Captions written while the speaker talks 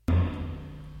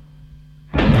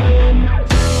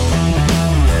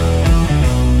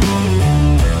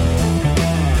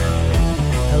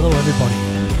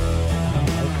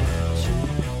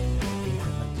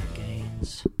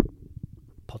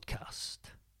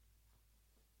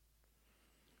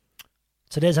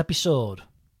Today's episode,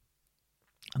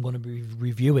 I'm going to be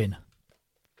reviewing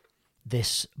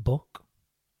this book,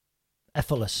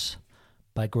 Effortless,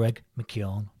 by Greg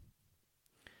McKeown.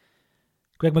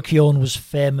 Greg McKeown was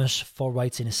famous for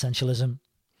writing Essentialism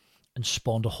and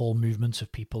spawned a whole movement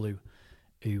of people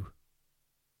who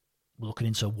were looking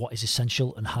into what is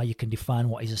essential and how you can define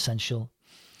what is essential.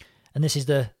 And this is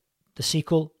the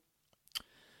sequel.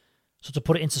 So to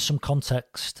put it into some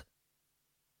context,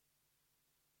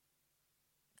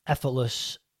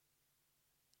 Effortless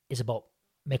is about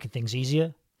making things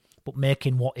easier, but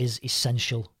making what is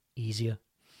essential easier.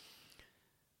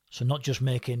 So not just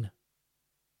making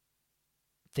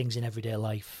things in everyday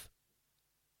life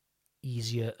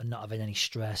easier and not having any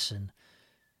stress and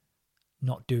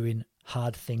not doing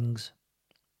hard things.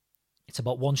 It's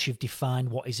about once you've defined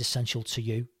what is essential to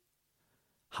you,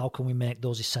 how can we make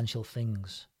those essential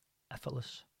things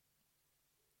effortless?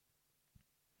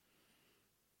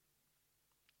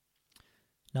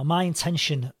 Now, my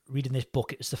intention reading this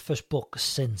book, it's the first book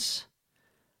since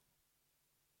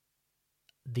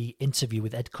the interview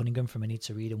with Ed Cunningham from I Need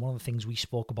to Read. And one of the things we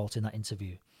spoke about in that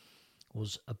interview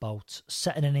was about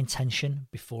setting an intention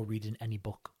before reading any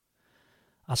book,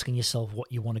 asking yourself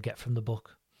what you want to get from the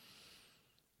book.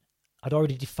 I'd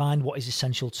already defined what is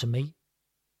essential to me.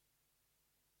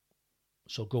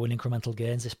 So growing incremental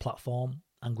gains, this platform,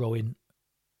 and growing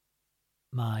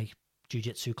my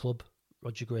jiu-jitsu club,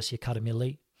 Roger Gracie Academy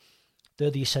Elite. They're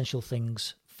the essential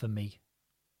things for me.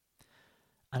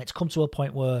 And it's come to a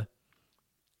point where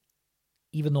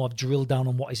even though I've drilled down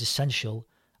on what is essential,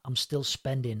 I'm still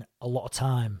spending a lot of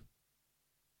time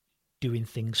doing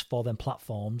things for them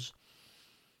platforms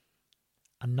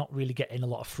and not really getting a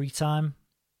lot of free time.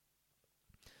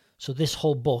 So this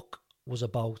whole book was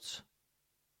about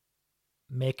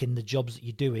making the jobs that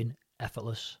you're doing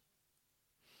effortless.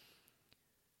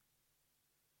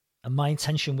 And my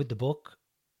intention with the book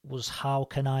was, how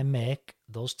can I make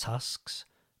those tasks,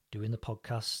 doing the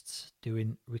podcasts,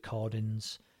 doing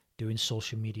recordings, doing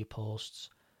social media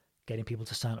posts, getting people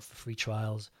to sign up for free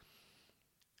trials,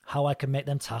 how I can make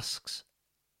them tasks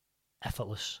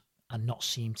effortless and not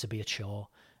seem to be a chore.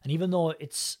 And even though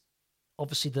it's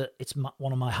obviously it's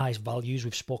one of my highest values,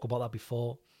 we've spoke about that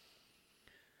before,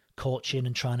 coaching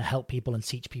and trying to help people and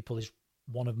teach people is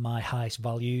one of my highest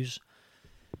values.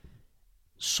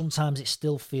 Sometimes it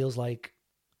still feels like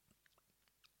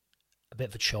a bit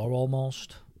of a chore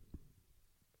almost.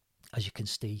 As you can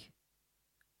see,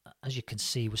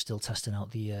 we're still testing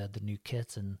out the new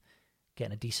kit and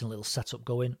getting a decent little setup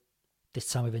going. This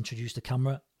time we've introduced the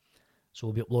camera, so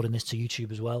we'll be uploading this to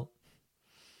YouTube as well.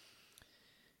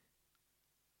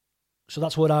 So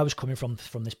that's where I was coming from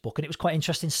this book, and it was quite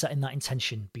interesting setting that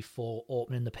intention before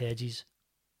opening the pages.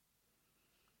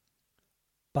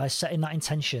 By setting that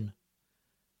intention,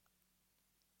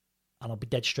 and I'll be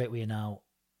dead straight with you now,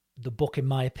 the book, in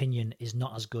my opinion, is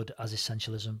not as good as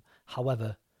Essentialism.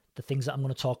 However, the things that I'm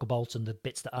going to talk about and the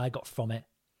bits that I got from it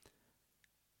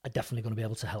are definitely going to be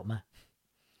able to help me.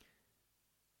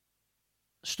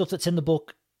 Stuff that's in the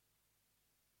book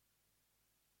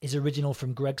is original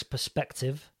from Greg's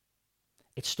perspective.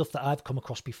 It's stuff that I've come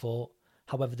across before.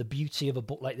 However, the beauty of a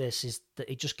book like this is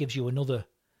that it just gives you another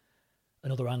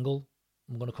angle.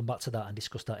 I'm going to come back to that and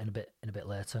discuss that in a bit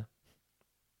later.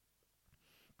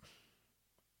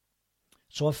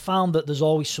 So I've found that there's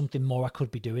always something more I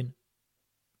could be doing,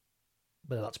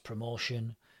 whether that's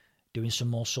promotion, doing some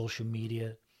more social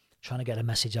media, trying to get a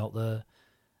message out there.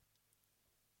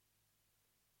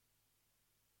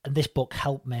 And this book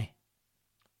helped me,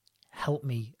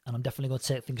 and I'm definitely going to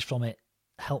take things from it,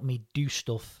 help me do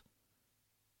stuff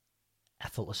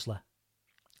effortlessly.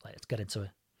 Let's get into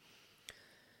it.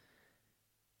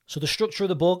 So the structure of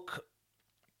the book,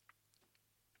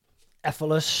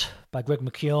 Effortless by Greg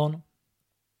McKeown.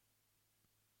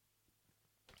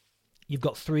 You've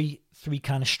got three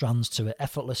kind of strands to it: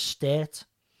 effortless state,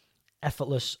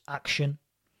 effortless action,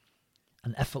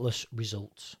 and effortless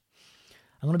results.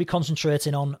 I'm going to be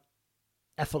concentrating on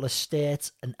effortless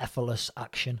state and effortless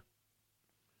action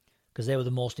because they were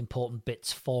the most important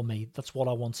bits for me. That's what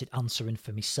I wanted answering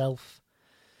for myself.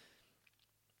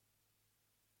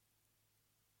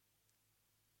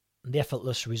 And the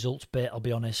effortless results bit, I'll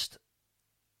be honest,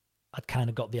 I'd kind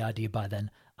of got the idea by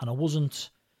then, and I wasn't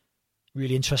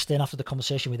really interesting after the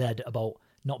conversation with Ed about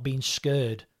not being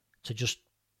scared to just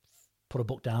put a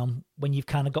book down. When you've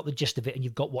kind of got the gist of it and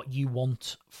you've got what you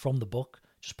want from the book,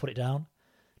 just put it down.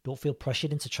 Don't feel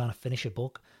pressured into trying to finish a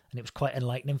book. And it was quite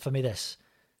enlightening for me, this,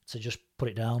 to just put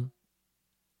it down.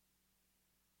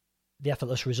 The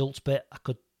effortless results bit, I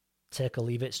could take or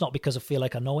leave it. It's not because I feel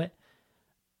like I know it.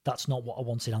 That's not what I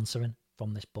wanted answering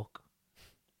from this book.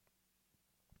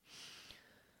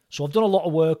 So I've done a lot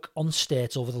of work on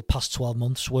state over the past 12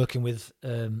 months, working with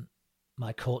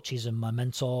my coaches and my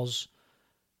mentors.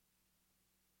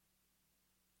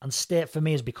 And state for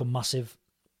me has become massive.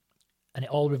 And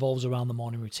it all revolves around the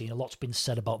morning routine. A lot's been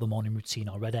said about the morning routine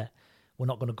already. We're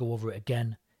not going to go over it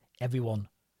again. Every man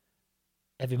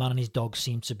and his dog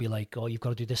seem to be like, oh, you've got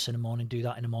to do this in the morning, do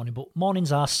that in the morning. But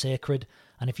mornings are sacred.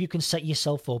 And if you can set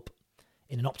yourself up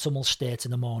in an optimal state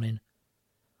in the morning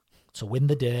to win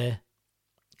the day,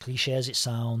 cliche as it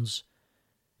sounds,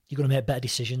 you're going to make better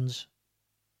decisions.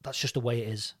 That's just the way it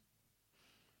is.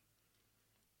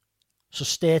 So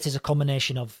state is a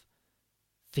combination of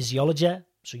physiology,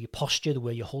 so your posture, the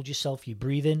way you hold yourself, your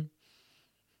breathing.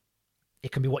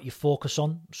 It can be what you focus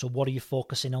on. So what are you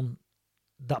focusing on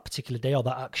that particular day or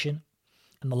that action?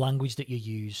 And the language that you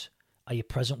use. Are you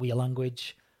present with your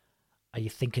language? Are you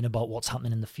thinking about what's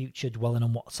happening in the future, dwelling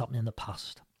on what's happening in the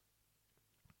past?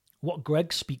 What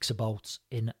Greg speaks about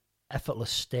in Effortless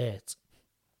State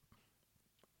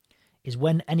is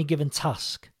when any given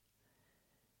task,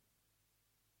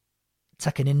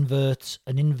 take an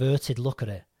inverted look at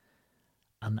it,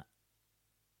 and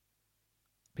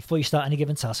before you start any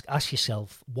given task, ask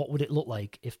yourself, what would it look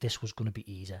like if this was going to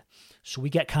be easy? So we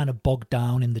get kind of bogged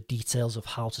down in the details of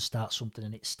how to start something,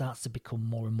 and it starts to become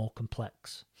more and more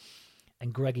complex.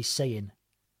 And Greg is saying,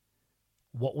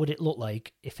 what would it look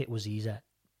like if it was easy?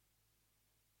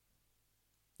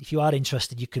 If you are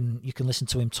interested, you can listen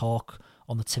to him talk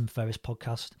on the Tim Ferriss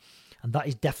podcast. And that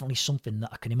is definitely something that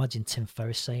I can imagine Tim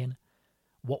Ferriss saying.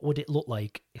 What would it look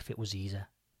like if it was easy?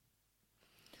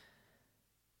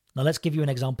 Now, let's give you an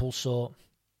example. So,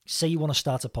 say you want to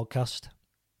start a podcast.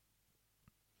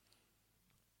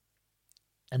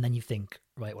 And then you think,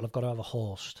 right, well, I've got to have a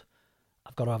host.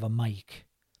 I've got to have a mic.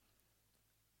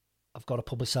 I've got to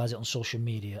publicise it on social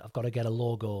media. I've got to get a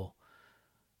logo.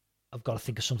 I've got to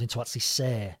think of something to actually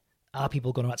say. Are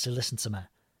people going to actually listen to me?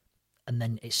 And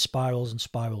then it spirals and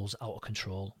spirals out of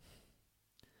control.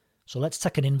 So let's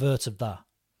take an invert of that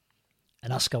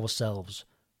and ask ourselves,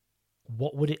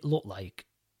 what would it look like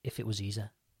if it was easy?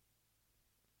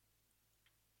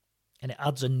 And it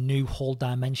adds a new whole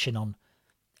dimension on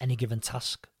any given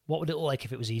task. What would it look like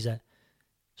if it was easy?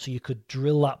 So you could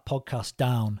drill that podcast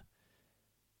down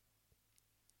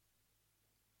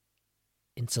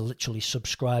into literally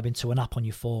subscribing to an app on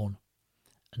your phone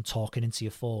and talking into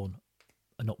your phone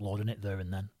and uploading it there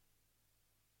and then.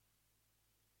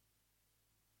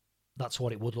 That's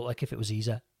what it would look like if it was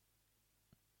easy.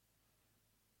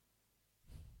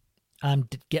 I'm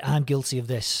guilty of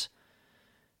this,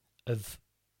 of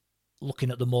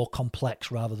looking at the more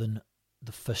complex rather than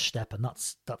the first step, and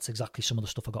that's exactly some of the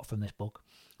stuff I got from this book.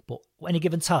 But any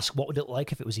given task, what would it look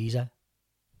like if it was easy?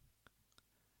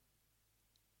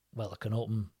 Well, I can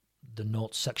open the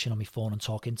notes section on my phone and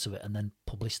talk into it and then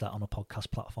publish that on a podcast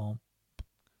platform.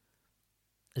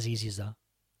 As easy as that.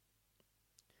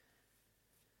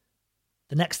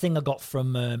 The next thing I got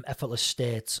from Effortless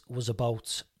State was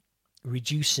about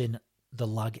reducing the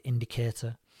lag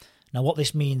indicator. Now, what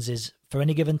this means is, for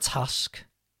any given task,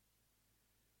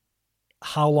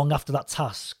 how long after that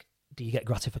task do you get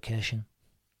gratification?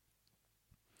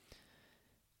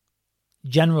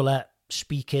 Generally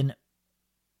speaking,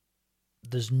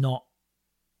 there's not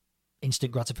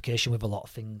instant gratification with a lot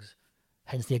of things.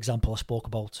 Hence the example I spoke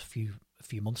about a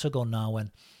few months ago now,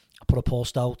 when I put a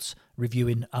post out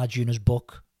reviewing Arjuna's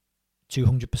book,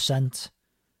 200%.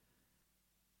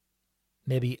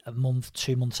 Maybe a month,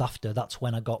 2 months after, that's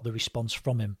when I got the response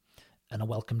from him and I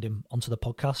welcomed him onto the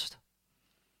podcast.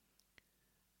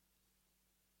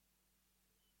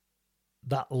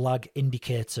 That lag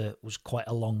indicator was quite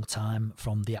a long time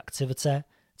from the activity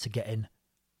to getting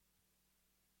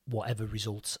whatever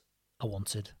results I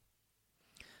wanted.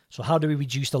 So how do we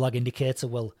reduce the lag indicator?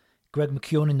 Well, Greg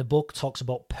McKeown in the book talks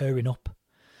about pairing up.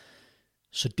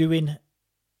 So doing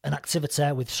an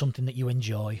activity with something that you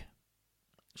enjoy.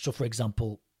 So for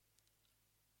example,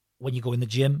 when you go in the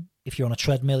gym, if you're on a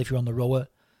treadmill, if you're on the rower,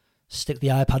 stick the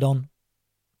iPad on,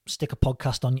 stick a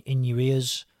podcast on in your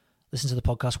ears, listen to the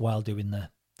podcast while doing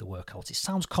the workout. It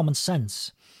sounds common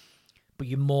sense, but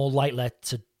you're more likely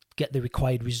to get the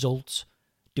required results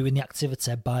doing the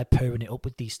activity by pairing it up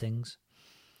with these things.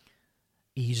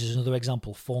 He uses another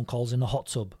example, phone calls in the hot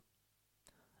tub.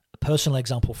 A personal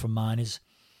example from mine is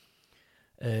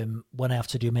when I have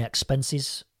to do my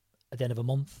expenses at the end of a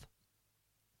month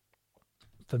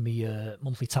for my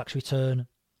monthly tax return,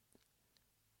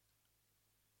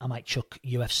 I might chuck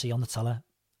UFC on the telly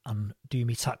and do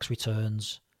my tax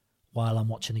returns while I'm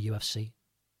watching the UFC.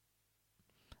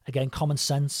 Again, common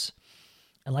sense.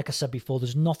 And like I said before,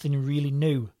 there's nothing really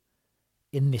new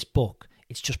in this book.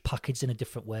 It's just packaged in a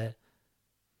different way.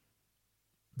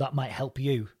 That might help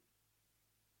you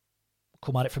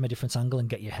come at it from a different angle and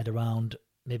get your head around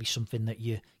maybe something that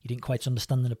you didn't quite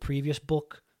understand in a previous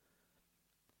book.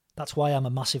 That's why I'm a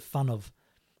massive fan of,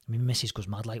 Mrs. goes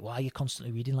mad, like, why are you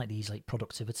constantly reading like these like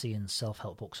productivity and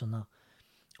self-help books and that?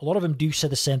 A lot of them do say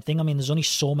the same thing. There's only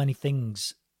so many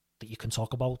things that you can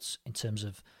talk about in terms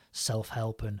of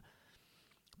self-help and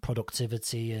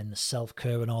productivity and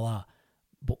self-care and all that.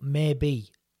 But maybe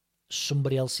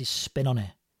somebody else's spin on it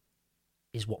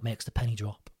is what makes the penny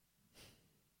drop.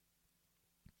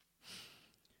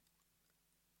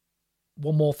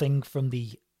 One more thing from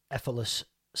the effortless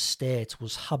state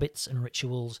was habits and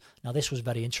rituals. Now, this was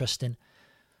very interesting.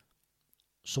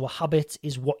 So a habit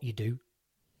is what you do,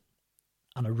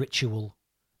 and a ritual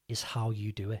is how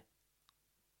you do it.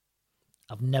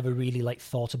 I've never really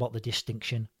thought about the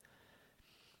distinction.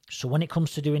 So when it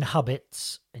comes to doing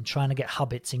habits and trying to get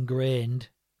habits ingrained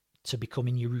to become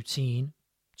in your routine,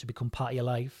 to become part of your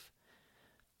life,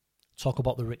 talk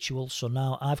about the ritual. So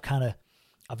now I've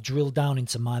drilled down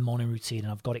into my morning routine,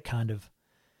 and I've got it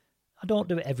I don't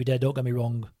do it every day, don't get me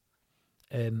wrong,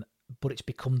 but it's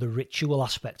become the ritual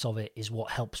aspect of it is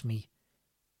what helps me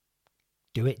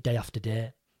do it day after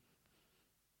day.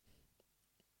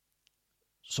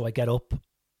 So I get up,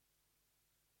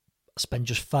 I spend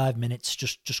just 5 minutes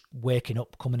just waking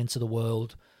up, coming into the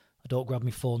world. I don't grab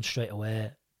my phone straight away.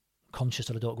 I'm conscious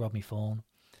that I don't grab my phone.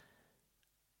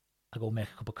 I go make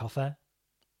a cup of coffee.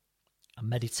 I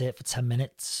meditate for 10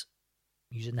 minutes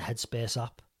using the Headspace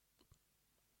app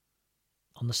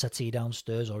on the settee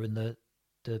downstairs or in the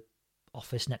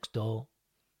office next door.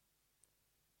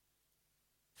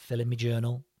 Fill in my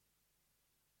journal.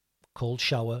 Cold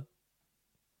shower.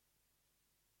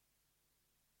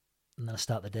 And then I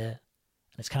start the day.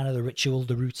 And it's kind of the ritual,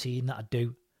 the routine that I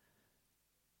do.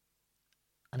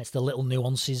 And it's the little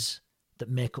nuances that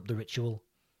make up the ritual.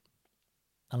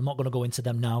 And I'm not going to go into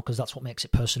them now because that's what makes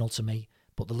it personal to me.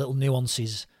 But the little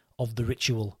nuances of the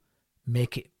ritual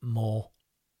make it more,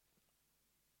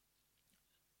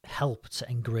 help to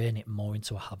ingrain it more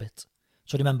into a habit.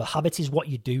 So remember, habit is what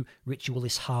you do, ritual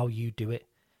is how you do it.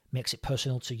 Makes it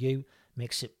personal to you,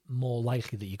 makes it more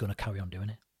likely that you're going to carry on doing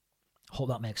it. Hope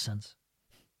that makes sense.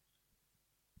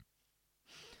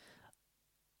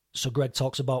 So Greg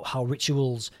talks about how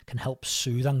rituals can help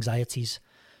soothe anxieties.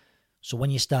 So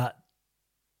when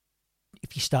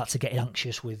if you start to get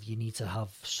anxious with you need to have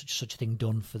such a thing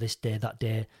done for this day, that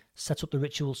day, set up the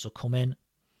ritual. So come in,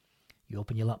 you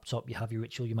open your laptop, you have your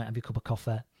ritual, you might have your cup of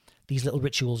coffee. These little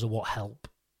rituals are what help,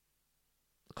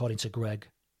 according to Greg,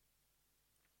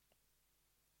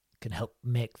 can help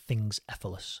make things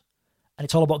effortless. And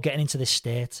it's all about getting into this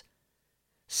state,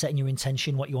 setting your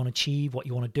intention, what you want to achieve, what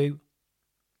you want to do.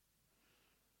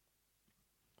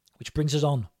 Which brings us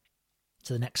on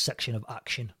to the next section of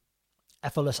action.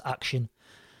 Effortless action.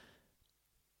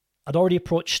 I'd already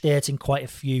approached state in quite a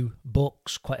few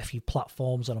books, quite a few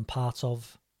platforms that I'm part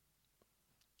of.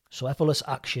 So effortless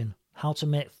action, how to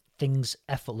make things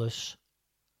effortless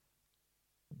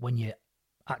when you're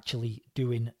actually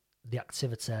doing the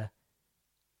activity,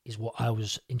 is what I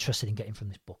was interested in getting from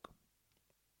this book.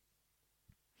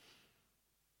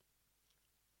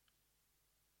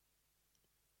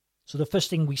 So the first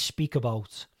thing we speak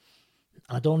about,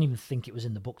 and I don't even think it was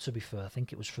in the book to be fair, I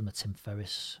think it was from the Tim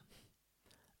Ferriss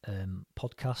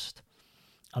podcast,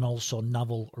 and also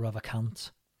Naval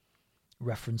Ravikant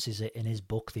references it in his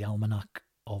book, The Almanac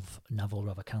of Naval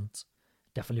Ravikant.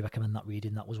 Definitely recommend that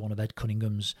reading. That was one of Ed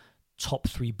Cunningham's top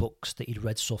 3 books that he'd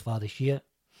read so far this year.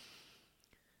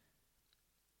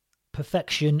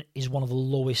 Perfection is one of the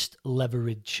lowest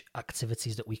leverage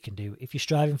activities that we can do. If you're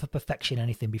striving for perfection in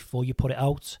anything before you put it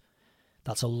out,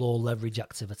 that's a low leverage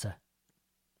activity.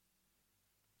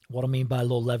 What I mean by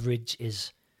low leverage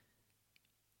is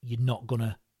you're not going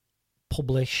to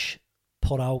publish,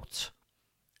 put out,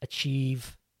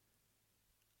 achieve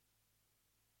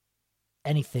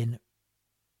anything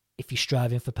if you're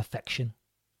striving for perfection.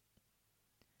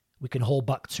 We can hold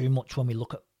back too much when we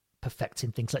look at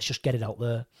perfecting things. Let's just get it out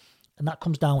there. And that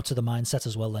comes down to the mindset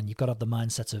as well then. You've got to have the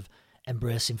mindset of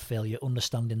embracing failure,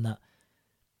 understanding that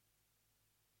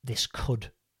this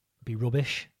could be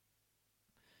rubbish,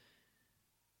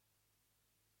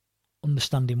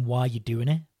 understanding why you're doing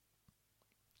it,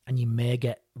 and you may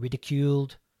get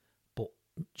ridiculed, but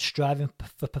striving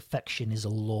for perfection is a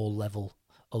low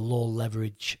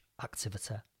leverage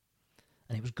activity.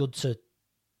 And it was good to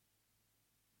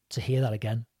hear that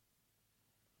again,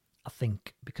 I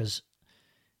think, because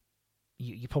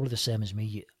you're probably the same as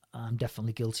me. I'm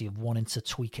definitely guilty of wanting to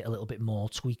tweak it a little bit more,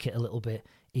 tweak it a little bit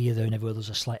here, there, and everywhere. There's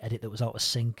a slight edit that was out of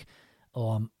sync.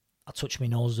 or I touched my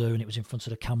nose there and it was in front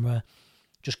of the camera.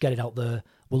 Just get it out there.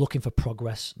 We're looking for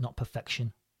progress, not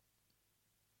perfection.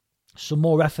 Some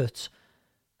more effort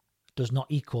does not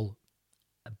equal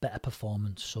a better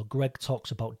performance. So Greg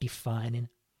talks about defining.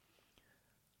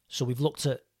 So we've looked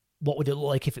at what would it look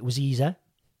like if it was easy.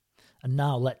 And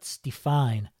now let's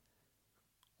define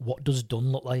what does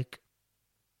done look like.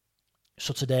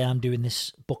 So today I'm doing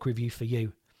this book review for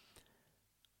you.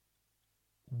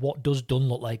 What does done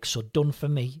look like? So done for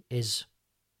me is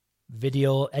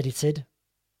video edited,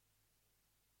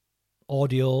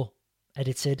 audio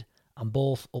edited, and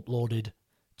both uploaded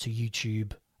to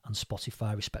YouTube and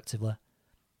Spotify respectively.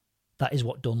 That is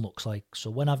what done looks like. So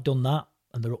when I've done that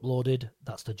and they're uploaded,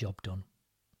 that's the job done.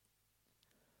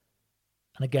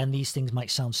 And again, these things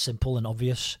might sound simple and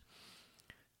obvious,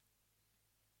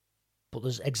 but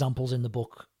there's examples in the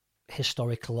book,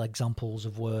 historical examples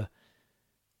of where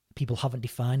people haven't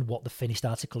defined what the finished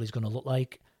article is going to look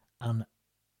like. And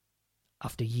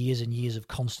after years and years of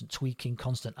constant tweaking,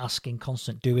 constant asking,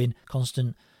 constant doing,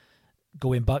 constant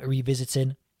going back,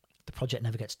 revisiting, the project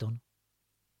never gets done.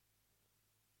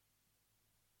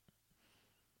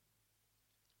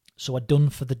 So a done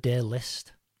for the day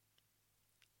list.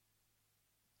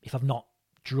 If I've not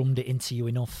drummed it into you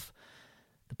enough,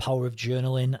 the power of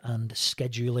journaling and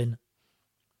scheduling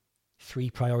 3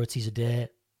 priorities a day.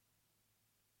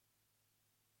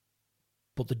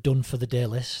 But the done for the day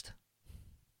list.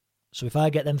 So if I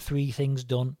get them 3 things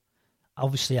done,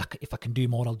 obviously if I can do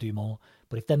more, I'll do more.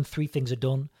 But if them 3 things are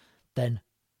done, then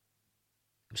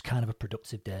it was kind of a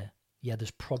productive day. Yeah,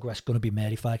 there's progress going to be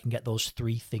made if I can get those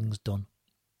 3 things done.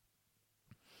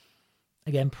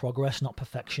 Again, progress, not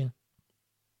perfection.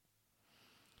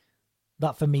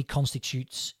 That for me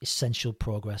constitutes essential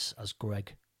progress, as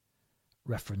Greg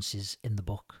references in the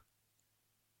book.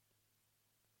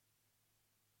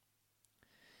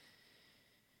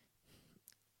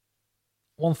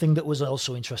 One thing that was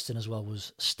also interesting as well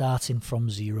was starting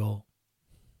from zero.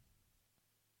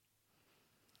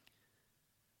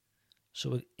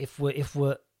 So if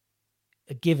we're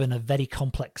given a very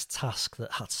complex task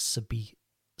that has to be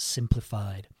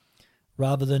simplified,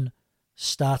 rather than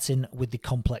starting with the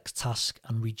complex task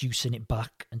and reducing it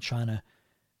back and trying to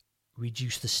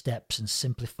reduce the steps and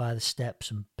simplify the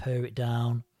steps and pare it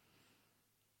down,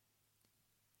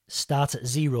 start at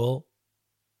zero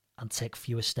and take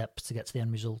fewer steps to get to the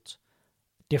end result.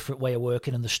 Different way of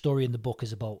working, and the story in the book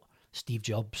is about Steve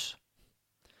Jobs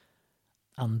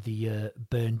and the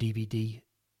burn DVD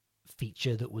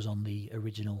feature that was on the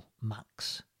original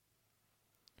Macs.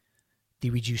 They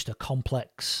reduced a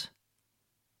complex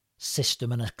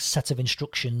system and a set of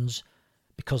instructions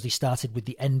because they started with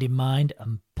the end in mind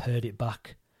and pared it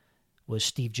back, whereas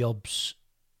Steve Jobs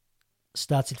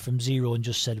started from zero and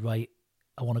just said, right,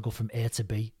 I want to go from A to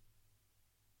B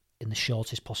in the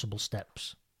shortest possible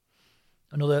steps.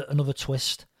 Another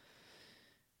twist.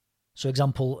 So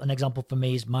an example for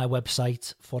me is my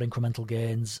website for Incremental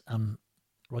Gains and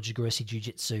Roger Gracie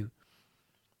Jiu-Jitsu.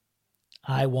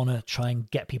 I want to try and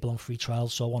get people on free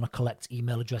trials, so I want to collect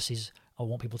email addresses. I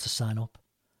want people to sign up.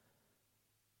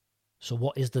 So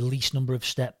what is the least number of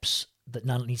steps that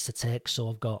Nant needs to take? So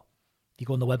I've got, you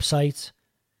go on the website,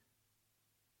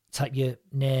 type your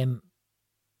name,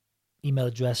 email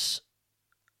address,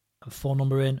 and phone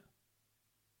number in,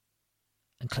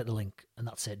 and click the link, and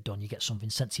that's it, done. You get something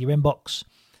sent to your inbox,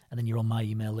 and then you're on my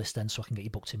email list then, so I can get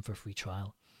you booked in for a free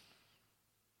trial.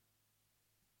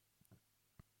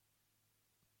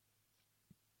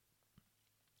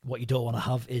 What you don't want to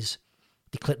have is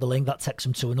they click the link, that takes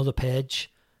them to another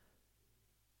page,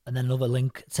 and then another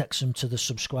link takes them to the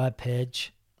subscribe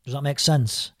page. Does that make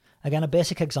sense? Again, a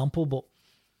basic example, but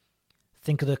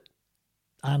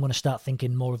I'm going to start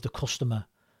thinking more of the customer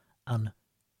and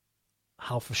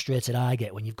how frustrated I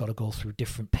get when you've got to go through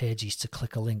different pages to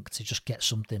click a link to just get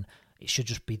something. It should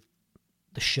just be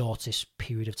the shortest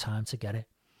period of time to get it.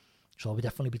 So I'll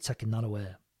definitely be taking that away.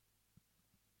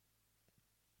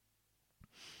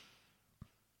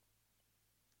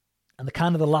 And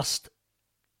the last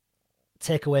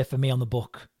takeaway for me on the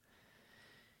book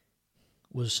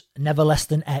was never less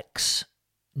than X,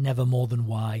 never more than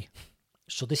Y.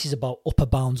 So this is about upper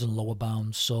bounds and lower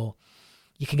bounds. So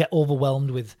you can get overwhelmed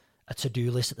with a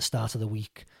to-do list at the start of the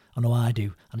week. I know I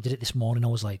do. And I did it this morning. I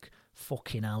was like,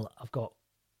 fucking hell,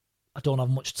 I don't have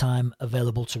much time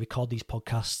available to record these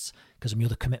podcasts because of my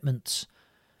other commitments.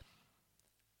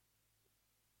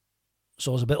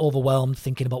 So I was a bit overwhelmed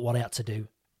thinking about what I had to do.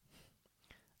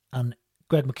 And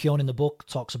Greg McKeown in the book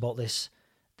talks about this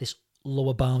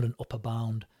lower bound and upper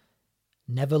bound.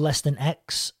 Never less than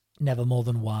X, never more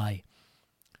than Y.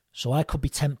 So I could be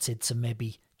tempted to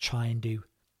maybe try and do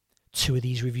 2 of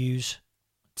these reviews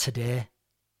today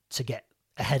to get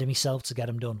ahead of myself to get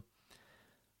them done.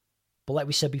 But like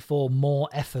we said before, more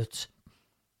effort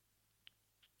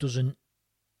doesn't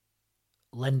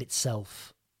lend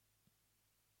itself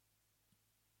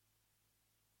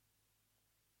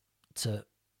to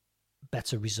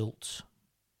better results.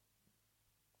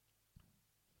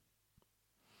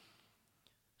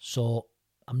 So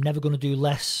I'm never going to do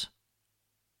less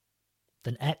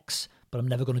than X, but I'm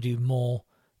never going to do more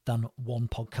than 1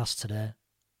 podcast today.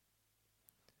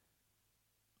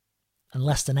 And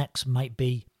less than X might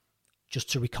be just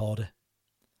to record it.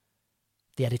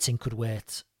 The editing could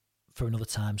wait for another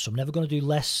time. So I'm never going to do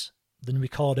less than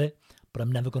record it, but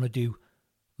I'm never going to do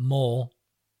more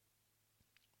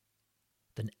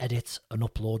than edit and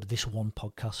upload this 1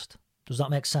 podcast. Does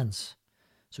that make sense?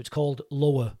 So it's called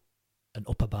lower and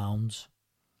upper bounds,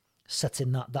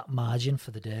 setting that margin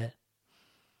for the day.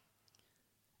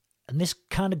 And this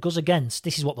kind of goes against,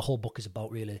 this is what the whole book is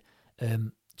about really,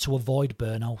 to avoid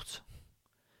burnout.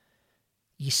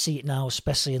 You see it now,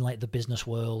 especially in like the business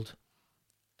world,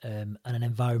 and an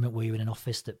environment where you're in an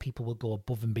office, that people will go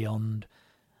above and beyond.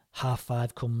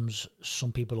 5:30 comes,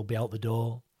 some people will be out the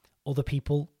door. Other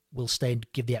people will stay and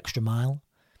give the extra mile.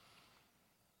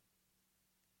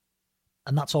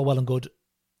 And that's all well and good.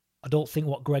 I don't think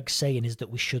what Greg's saying is that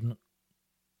we shouldn't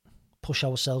push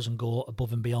ourselves and go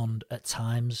above and beyond at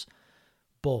times,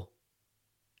 but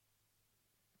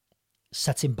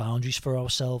setting boundaries for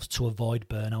ourselves to avoid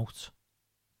burnout.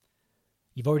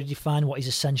 You've already defined what is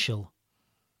essential,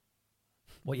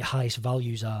 what your highest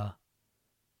values are.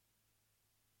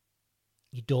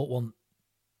 You don't want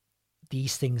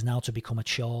these things now to become a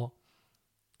chore,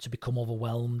 to become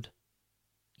overwhelmed.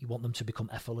 You want them to become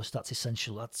effortless. That's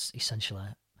essential. That's essentially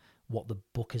what the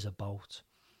book is about.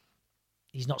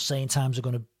 He's not saying times are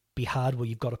going to be hard where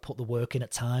you've got to put the work in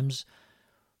at times,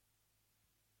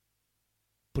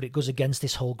 but it goes against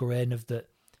this whole grain of that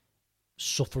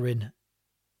suffering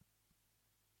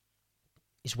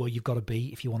is where you've got to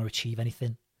be if you want to achieve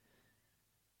anything.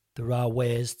 There are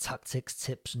ways, tactics,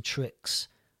 tips and tricks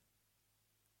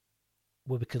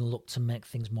where we can look to make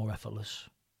things more effortless.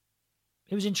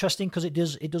 It was interesting because it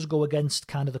does go against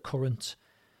kind of the current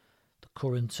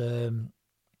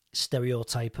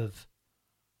stereotype of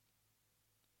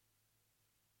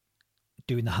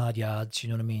doing the hard yards, you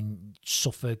know what I mean?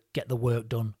 Suffer, get the work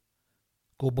done,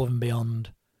 go above and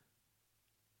beyond.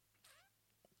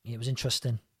 It was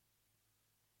interesting.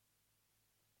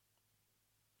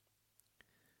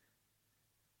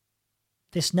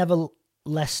 This never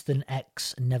less than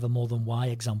X and never more than Y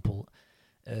example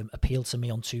appealed to me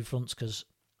on 2 fronts because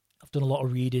I've done a lot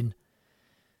of reading.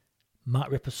 Matt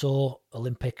Ripasso,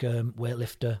 Olympic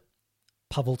weightlifter.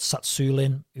 Pavel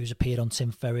Tsatsouline, who's appeared on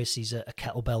Tim Ferriss. He's a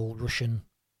kettlebell Russian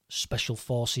special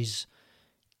forces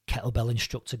kettlebell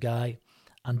instructor guy.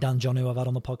 And Dan John, who I've had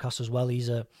on the podcast as well. He's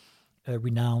a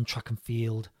renowned track and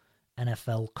field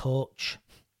NFL coach.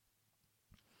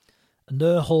 And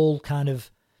their whole kind of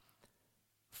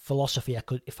philosophy,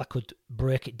 if I could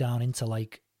break it down into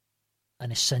like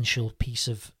an essential piece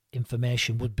of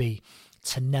information, would be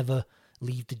to never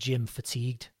leave the gym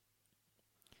fatigued.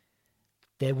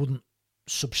 They wouldn't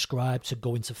subscribe to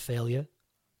going to failure.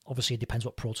 Obviously, it depends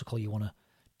what protocol you want to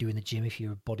do in the gym. If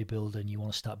you're a bodybuilder and you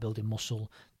want to start building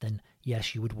muscle, then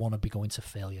yes, you would want to be going to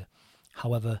failure.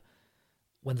 However,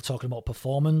 when they're talking about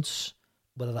performance,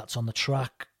 whether that's on the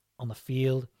track, on the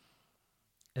field,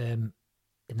 in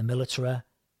the military,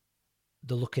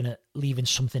 they're looking at leaving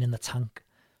something in the tank.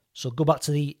 So go back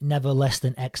to the never less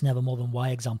than X, never more than Y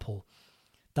example.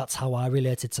 That's how I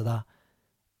related to that.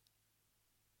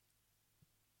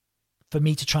 For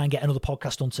me to try and get another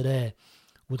podcast done today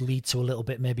would lead to a little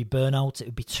bit maybe burnout. It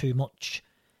would be too much.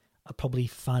 I'd probably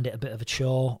find it a bit of a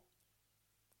chore.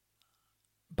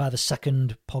 By the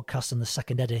second podcast and the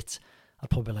second edit, I'd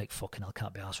probably be like, fucking hell,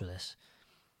 can't be arsed with this.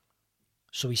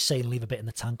 So he's saying leave a bit in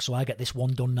the tank. So I get this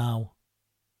one done now.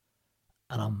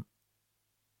 And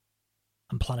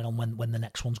I'm planning on when the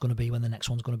next one's going to be,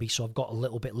 So I've got a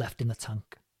little bit left in the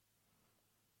tank.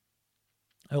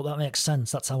 I hope that makes sense.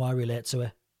 That's how I relate to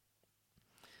it.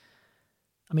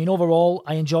 I mean, overall,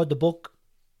 I enjoyed the book.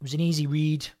 It was an easy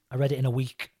read. I read it in a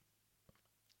week.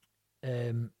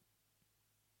 40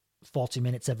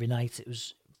 minutes every night. It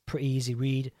was a pretty easy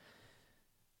read.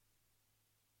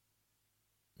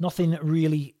 Nothing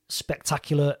really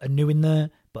spectacular and new in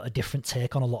there, but a different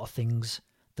take on a lot of things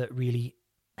that really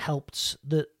helped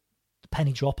the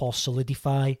penny drop or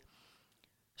solidify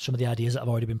some of the ideas that I've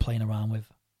already been playing around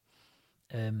with.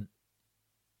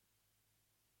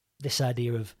 This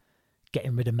idea of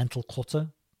getting rid of mental clutter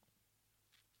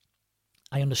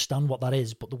I understand what that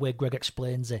is, but the way Greg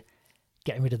explains it,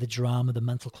 getting rid of the drama, the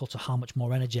mental clutter, how much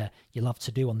more energy you'll have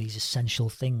to do on these essential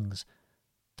things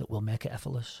that will make it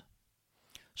effortless.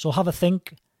 So have a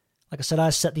think. Like I said, I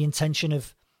set the intention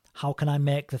of how can I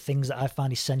make the things that I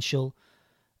find essential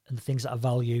and the things that I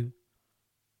value,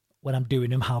 when I'm doing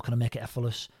them, how can I make it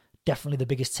effortless? Definitely the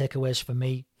biggest takeaways for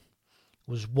me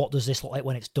was, what does this look like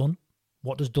when it's done?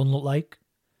 What does done look like?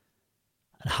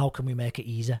 And how can we make it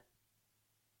easier?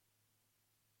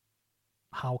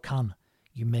 How can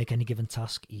you make any given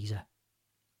task easier?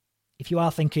 If you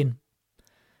are thinking,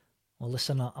 well,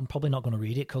 listen, I'm probably not going to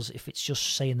read it, because if it's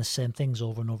just saying the same things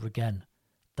over and over again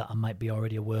that I might be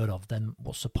already aware of, then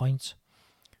what's the point?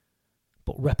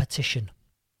 But repetition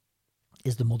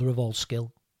is the mother of all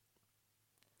skill.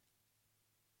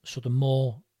 So the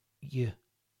more you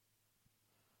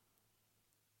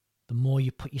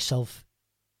put yourself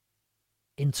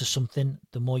into something,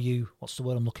 the more you, what's the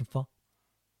word I'm looking for?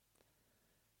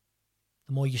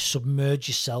 The more you submerge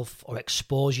yourself or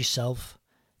expose yourself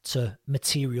to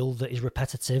material that is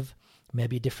repetitive,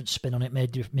 maybe a different spin on it,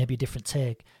 maybe a different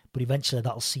take, but eventually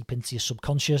that'll seep into your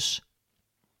subconscious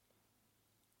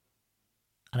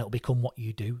and it'll become what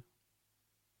you do.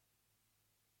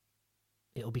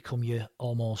 It'll become your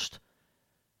almost,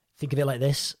 think of it like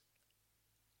this,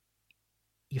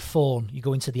 your phone, you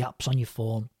go into the apps on your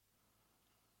phone.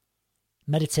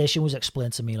 Meditation was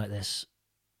explained to me like this.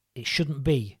 It shouldn't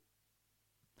be,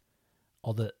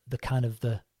 or the kind of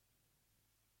the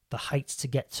heights to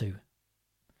get to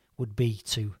would be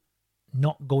to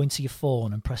not go into your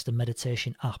phone and press the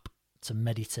meditation app to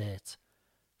meditate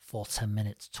for 10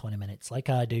 minutes, 20 minutes, like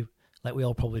I do, like we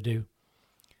all probably do.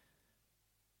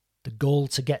 The goal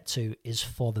to get to is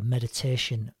for the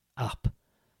meditation app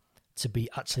to be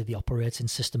actually the operating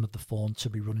system of the phone, to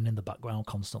be running in the background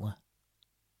constantly.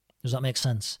 Does that make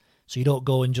sense? So you don't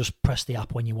go and just press the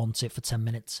app when you want it for 10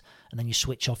 minutes and then you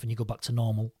switch off and you go back to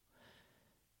normal.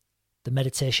 The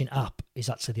meditation app is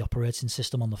actually the operating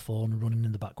system on the phone running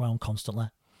in the background constantly.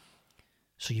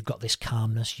 So you've got this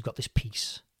calmness, you've got this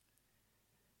peace.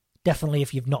 Definitely,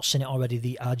 if you've not seen it already,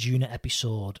 the Arjuna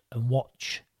episode, and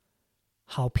watch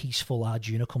how peaceful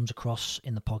Arjuna comes across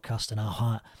in the podcast, and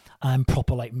how I'm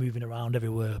proper like moving around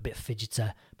everywhere, a bit fidgety,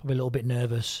 probably a little bit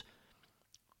nervous.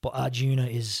 But Arjuna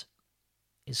is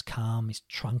calm, is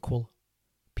tranquil,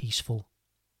 peaceful,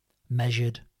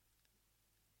 measured.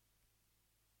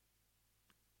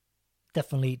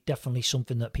 Definitely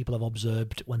something that people have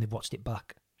observed when they've watched it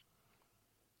back.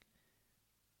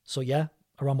 So yeah,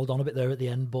 I rambled on a bit there at the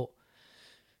end, but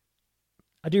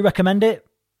I do recommend it.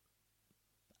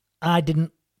 I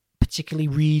didn't particularly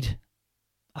read,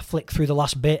 I flicked through the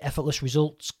last bit, effortless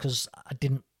results, because I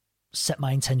didn't set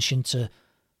my intention to,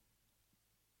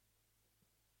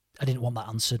 I didn't want that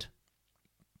answered.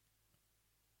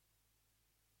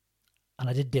 And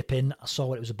I did dip in, I saw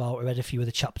what it was about, I read a few of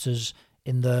the chapters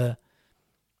in there,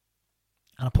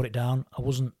 and I put it down. I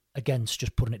wasn't against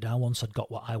just putting it down once I'd got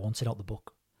what I wanted out the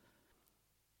book.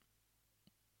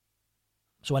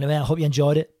 So anyway, I hope you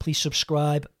enjoyed it. Please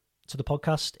subscribe to the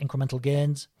podcast, Incremental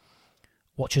Gains.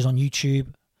 Watch us on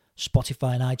YouTube,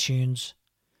 Spotify and iTunes.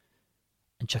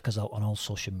 And check us out on all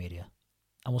social media.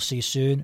 And we'll see you soon